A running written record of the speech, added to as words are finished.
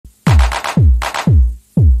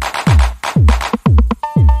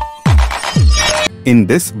In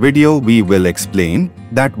this video we will explain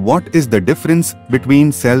that what is the difference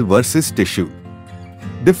between cell versus tissue.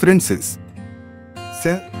 Differences.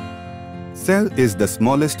 Cell is the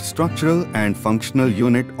smallest structural and functional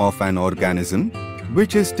unit of an organism,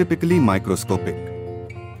 which is typically microscopic.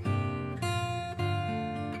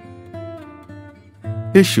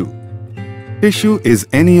 Tissue is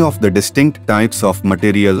any of the distinct types of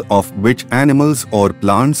material of which animals or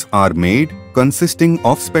plants are made, consisting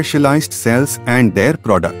of specialized cells and their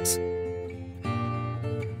products.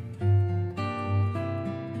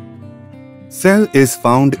 Cell is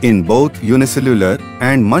found in both unicellular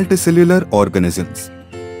and multicellular organisms.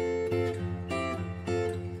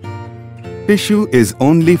 Tissue is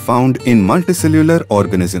only found in multicellular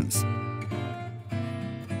organisms.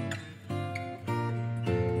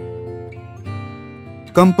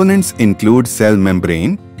 Components include cell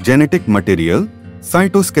membrane, genetic material,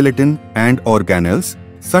 cytoskeleton, and organelles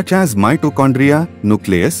such as mitochondria,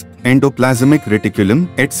 nucleus, endoplasmic reticulum,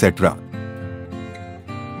 etc.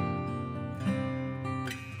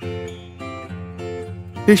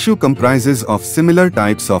 Tissue comprises of similar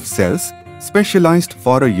types of cells specialized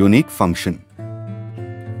for a unique function.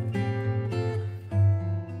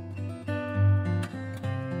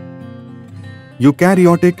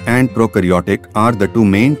 Eukaryotic and prokaryotic are the two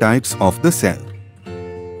main types of the cell.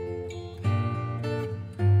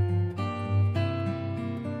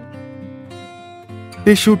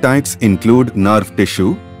 Tissue types include nerve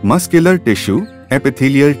tissue, muscular tissue,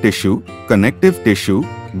 epithelial tissue, connective tissue,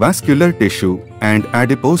 vascular tissue, and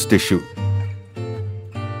adipose tissue.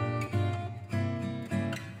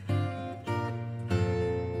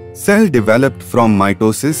 Cell developed from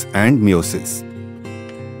mitosis and meiosis.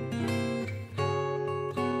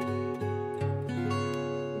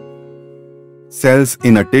 Cells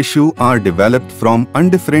in a tissue are developed from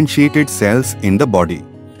undifferentiated cells in the body.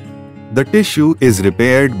 The tissue is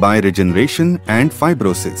repaired by regeneration and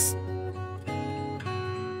fibrosis.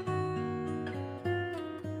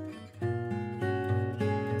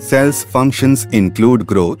 Cells' functions include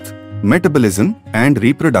growth, metabolism, and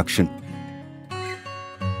reproduction.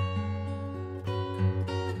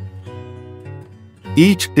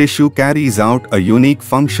 Each tissue carries out a unique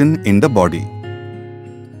function in the body.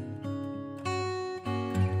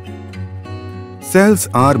 Cells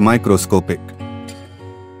are microscopic.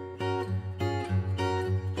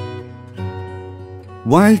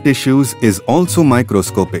 While tissues is also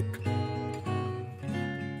microscopic.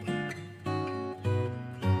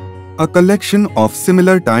 A collection of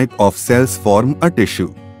similar type of cells form a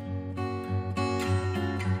tissue.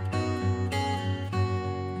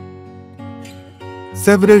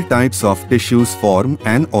 Several types of tissues form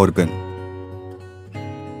an organ.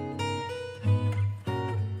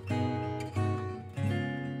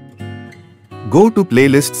 Go to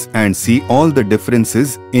playlists and see all the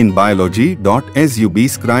differences in biology.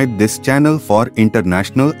 Subscribe this channel for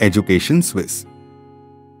international education Swiss.